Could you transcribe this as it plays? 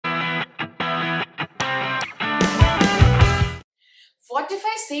What if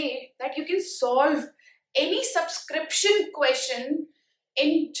I say that you can solve any subscription question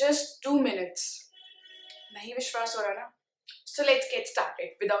in just 2 minutes? नहीं विश्वास हो रहा ना? So let's get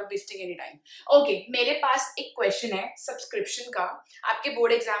started without wasting any time. Okay, मेरे पास एक question है सब्सक्रिप्शन का. आपके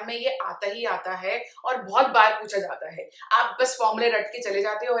बोर्ड एग्जाम में ये आता ही आता है और बहुत बार पूछा जाता है. आप बस फॉर्मूले रट के चले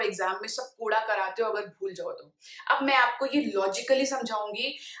जाते हो और एग्जाम में सब कूड़ा कराते हो अगर भूल जाओ तो. अब मैं आपको ये logically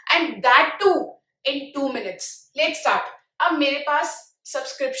समझाऊंगी and that to in 2 minutes. Let's start. अब मेरे पास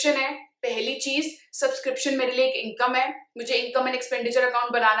सब्सक्रिप्शन है. पहली चीज, सब्सक्रिप्शन मेरे लिए एक इनकम है. मुझे इनकम एंड एक्सपेंडिचर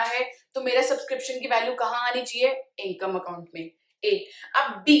अकाउंट बनाना है तो मेरा सब्सक्रिप्शन की वैल्यू कहाँ आनी चाहिए? इनकम अकाउंट में. ए.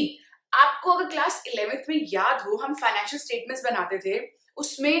 अब बी, आपको अगर क्लास 11th में याद हो, हम फाइनेंशियल स्टेटमेंट्स बनाते थे.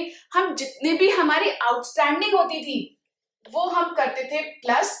 उसमें हम जितने भी हमारी आउटस्टैंडिंग होती थी वो हम करते थे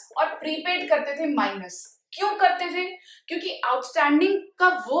प्लस और प्रीपेड करते थे माइनस. क्यों करते थे? क्योंकि आउटस्टैंडिंग का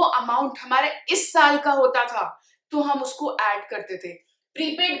वो अमाउंट हमारे इस साल का होता था तो हम उसको ऐड करते थे.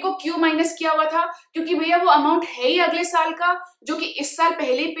 प्रीपेड को क्यों माइनस किया हुआ था? क्योंकि भैया वो अमाउंट है ही अगले साल का जो कि इस साल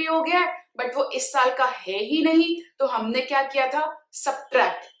पहले पे हो गया है बट वो इस साल का है ही नहीं, तो हमने क्या किया था?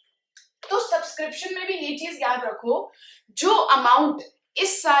 सब्ट्रैक्ट. तो सब्सक्रिप्शन में भी ये चीज याद रखो, जो अमाउंट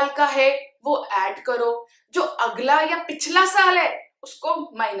इस साल का है वो ऐड करो, जो अगला या पिछला साल है उसको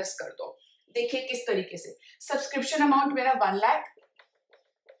माइनस कर दो. देखिए किस तरीके से. सब्सक्रिप्शन अमाउंट मेरा 1 लाख,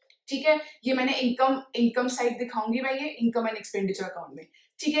 ठीक है. ये मैंने इनकम साइड दिखाऊंगी मैं, ये इनकम एंड एक्सपेंडिचर अकाउंट में.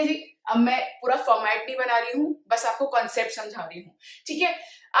 ठीक है जी. अब मैं पूरा फॉर्मेट नहीं बना रही हूँ, बस आपको कॉन्सेप्ट समझा रही हूँ. ठीक है.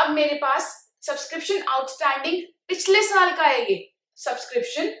 अब मेरे पास सब्सक्रिप्शन आउटस्टैंडिंग पिछले साल का है. ये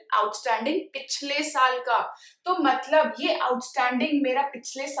सब्सक्रिप्शन आउटस्टैंडिंग पिछले साल का, तो मतलब ये आउटस्टैंडिंग मेरा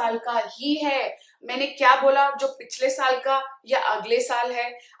पिछले साल का ही है. मैंने क्या बोला? जो पिछले साल का या अगले साल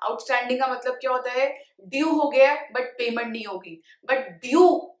है. आउटस्टैंडिंग का मतलब क्या होता है? ड्यू हो गया बट पेमेंट नहीं होगी. बट ड्यू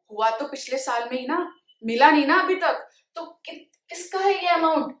हुआ तो पिछले साल में ही ना, मिला नहीं ना अभी तक. तो किसका है ये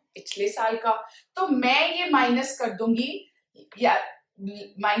अमाउंट? पिछले साल का. तो मैं ये माइनस कर दूंगी या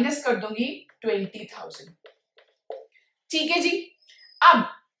माइनस कर दूंगी 20,000. ठीक है जी. अब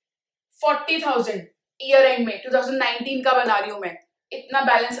 40,000 ईयर एंड में 2019 का बना रही हूं मैं. इतना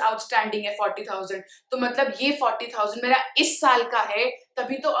बैलेंस आउटस्टैंडिंग है 40,000, तो मतलब ये 40,000 मेरा इस साल का है,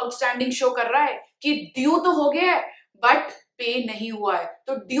 तभी तो आउटस्टैंडिंग शो कर रहा है कि ड्यू तो हो गया है बट पे नहीं हुआ है.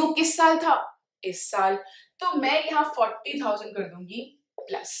 तो ड्यू किस साल था? इस साल. तो मैं यहाँ 40,000 कर दूंगी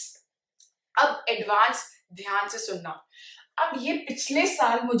प्लस. अब एडवांस ध्यान से सुनना. अब ये पिछले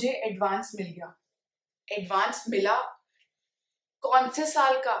साल मुझे एडवांस मिल गया. एडवांस मिला कौन से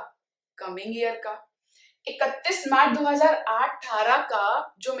साल का? कमिंग ईयर का. 31 मार्च 2018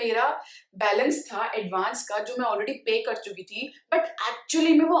 का जो मेरा बैलेंस था एडवांस का, जो मैं ऑलरेडी पे कर चुकी थी, बट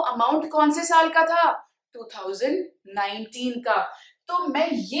एक्चुअली में वो अमाउंट कौन से साल का था? 2019 का. तो मैं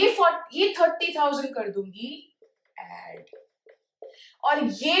ये 30,000 कर दूंगी ऐड. और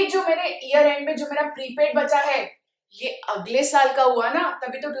ये जो मेरे ईयर एंड में जो मेरा प्रीपेड बचा है ये अगले साल का हुआ ना,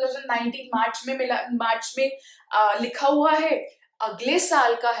 तभी तो 2019 मार्च में मिला, मार्च में लिखा हुआ है. अगले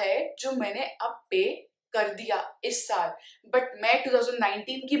साल का है जो मैंने अब पे कर दिया इस साल, बट मैं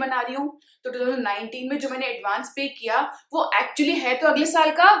 2019 की बना रही हूं. तो 2019 में जो मैंने एडवांस पे किया वो एक्चुअली है तो अगले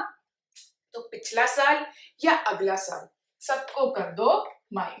साल का. तो पिछला साल या अगला साल सबको कर दो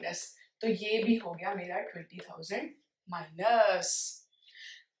माइनस. तो ये भी हो गया मेरा 20,000 माइनस.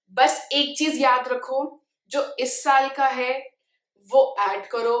 बस एक चीज याद रखो, जो इस साल का है वो ऐड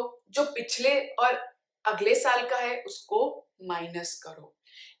करो, जो पिछले और अगले साल का है उसको माइनस करो.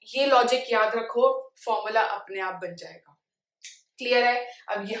 ये लॉजिक याद रखो, फॉर्मूला अपने आप बन जाएगा. क्लियर है?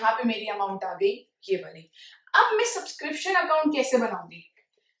 अब यहाँ पे मेरी अमाउंट आ गई ये वाली. अब मैं सब्सक्रिप्शन अकाउंट कैसे बनाऊंगी?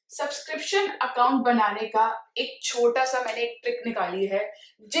 सब्सक्रिप्शन अकाउंट बनाने का एक छोटा सा मैंने एक ट्रिक निकाली है.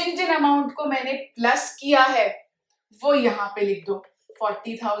 जिन जिन अमाउंट को मैंने प्लस किया है वो यहाँ पे लिख दो,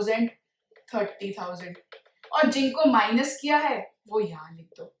 40,000, 30,000, और जिनको माइनस किया है वो यहाँ लिख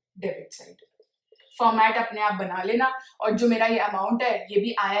दो डेबिट साइड. फॉर्मेट अपने आप बना लेना. और जो मेरा ये अमाउंट है ये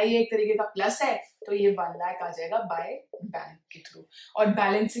भी आया ही एक तरीके का प्लस है, तो ये 1 लाख आ जाएगा बाय बैंक के थ्रू. और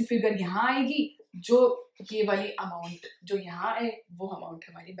बैलेंसिंग फिगर यहाँ आएगी, जो ये वाली अमाउंट जो यहाँ है वो अमाउंट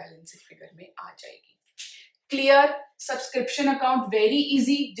हमारी बैलेंसिंग फिगर में आ जाएगी. Clear? Subscription account very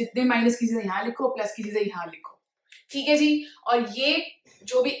easy. जितने माइनस की चीजें यहाँ लिखो, प्लस की चीजें यहाँ लिखो. ठीक है जी. और ये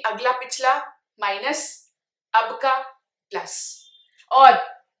जो भी अगला पिछला माइनस अब का प्लस. और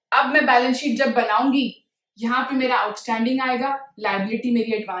अब मैं बैलेंस शीट जब बनाऊंगी यहाँ पे मेरा आउटस्टैंडिंग आएगा, लायबिलिटी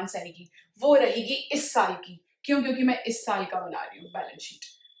मेरी एडवांस आएगी, वो रहेगी इस साल की. क्यों? क्योंकि मैं इस साल का बना रही हूँ बैलेंस शीट.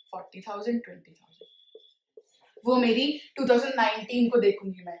 40,000, 20,000 वो मेरी 2019 को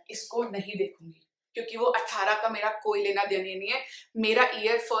देखूंगी मैं, इसको नहीं देखूंगी क्योंकि वो 18 का मेरा कोई लेना देना नहीं है. मेरा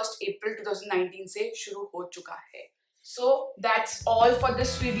ईयर 1 अप्रैल 2019 से शुरू हो चुका है. So that's all for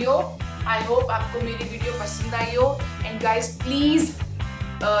this video. I hope आपको मेरी वीडियो पसंद आई हो, and guys please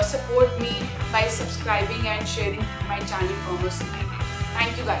support me by subscribing and sharing my channel promotion.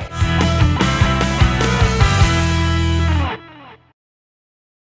 Thank you guys.